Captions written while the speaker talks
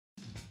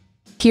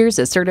Here's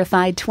a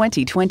certified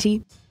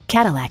 2020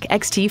 Cadillac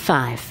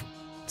XT5.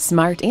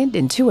 Smart and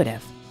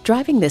intuitive,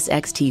 driving this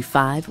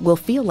XT5 will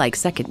feel like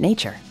second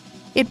nature.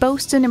 It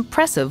boasts an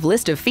impressive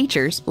list of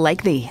features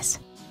like these: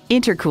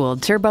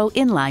 intercooled turbo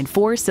inline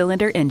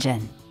 4-cylinder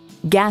engine,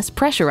 gas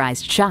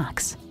pressurized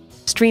shocks,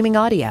 streaming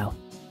audio,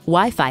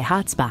 Wi-Fi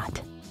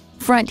hotspot,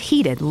 front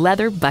heated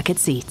leather bucket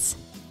seats,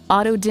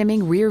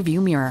 auto-dimming rear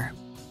view mirror,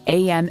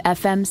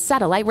 AM/FM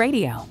satellite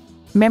radio,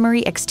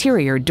 memory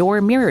exterior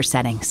door mirror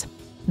settings,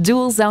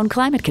 dual zone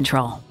climate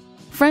control,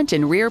 front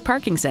and rear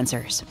parking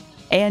sensors,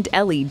 and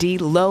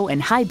LED low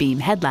and high beam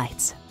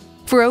headlights.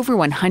 For over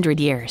 100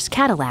 years,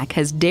 Cadillac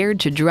has dared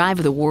to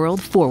drive the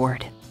world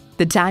forward.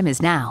 The time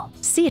is now.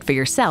 See it for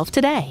yourself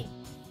today.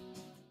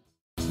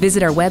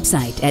 Visit our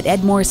website at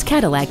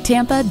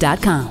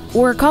edmorsecadillactampa.com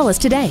or call us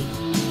today.